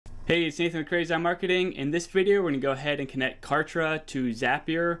Hey, it's Nathan with Crazy on Marketing. In this video, we're going to go ahead and connect Kartra to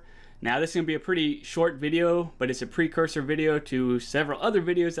Zapier. Now, this is going to be a pretty short video, but it's a precursor video to several other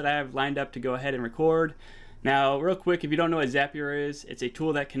videos that I have lined up to go ahead and record. Now, real quick, if you don't know what Zapier is, it's a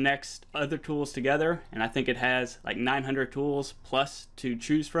tool that connects other tools together, and I think it has like 900 tools plus to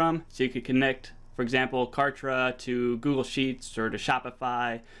choose from. So you could connect, for example, Kartra to Google Sheets or to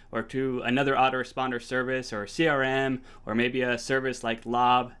Shopify or to another autoresponder service or CRM or maybe a service like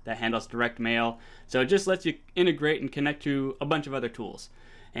Lob that handles direct mail. So it just lets you integrate and connect to a bunch of other tools.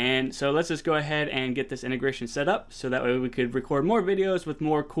 And so let's just go ahead and get this integration set up so that way we could record more videos with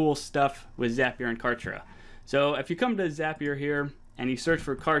more cool stuff with Zapier and Kartra. So if you come to Zapier here and you search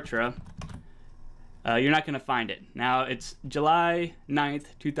for Kartra, you're not going to find it. Now it's July 9th,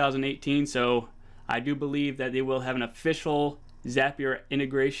 2018, so I do believe that they will have an official Zapier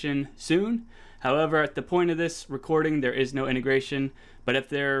integration soon. However, at the point of this recording, there is no integration. But if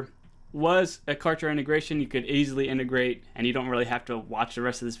there was a Kartra integration, you could easily integrate, and you don't really have to watch the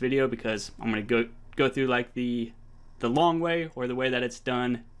rest of this video because I'm going to go through like the long way or the way that it's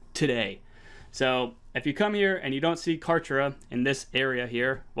done today. So if you come here and you don't see Kartra in this area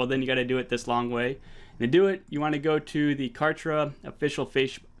here, well then you got to do it this long way. And to do it, you want to go to the Kartra official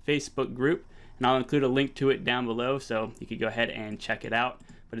Facebook group. And I'll include a link to it down below so you can go ahead and check it out.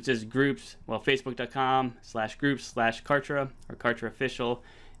 But it says groups, well, facebook.com/groups/Kartra or Kartra official.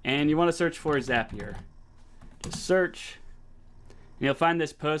 And you want to search for Zapier. Just search. And you'll find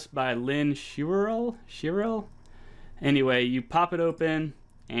this post by Lynn Shirrell. Anyway, you pop it open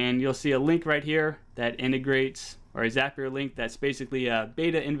and you'll see a link right here that integrates, or a Zapier link that's basically a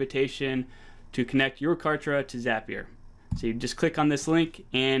beta invitation to connect your Kartra to Zapier. So you just click on this link,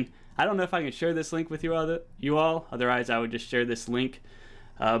 and I don't know if I can share this link with you all, otherwise I would just share this link.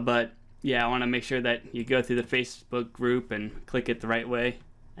 But yeah, I want to make sure that you go through the Facebook group and click it the right way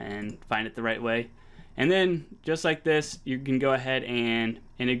and find it the right way. And then just like this, you can go ahead and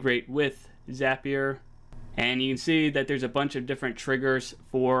integrate with Zapier. And you can see that there's a bunch of different triggers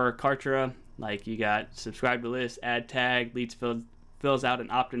for Kartra, like you got subscribe to list, add tag, leads fills out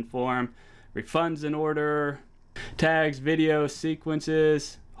an opt-in form, refunds in order, tags, video,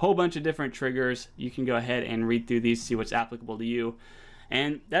 sequences, whole bunch of different triggers. You can go ahead and read through these, see what's applicable to you.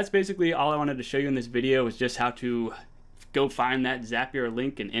 And that's basically all I wanted to show you in this video, was just how to go find that Zapier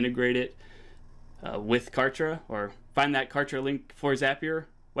link and integrate it with Kartra, or find that Kartra link for Zapier.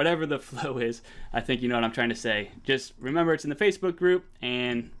 Whatever the flow is, I think you know what I'm trying to say. Just remember, it's in the Facebook group,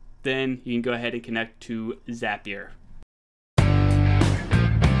 and then you can go ahead and connect to Zapier.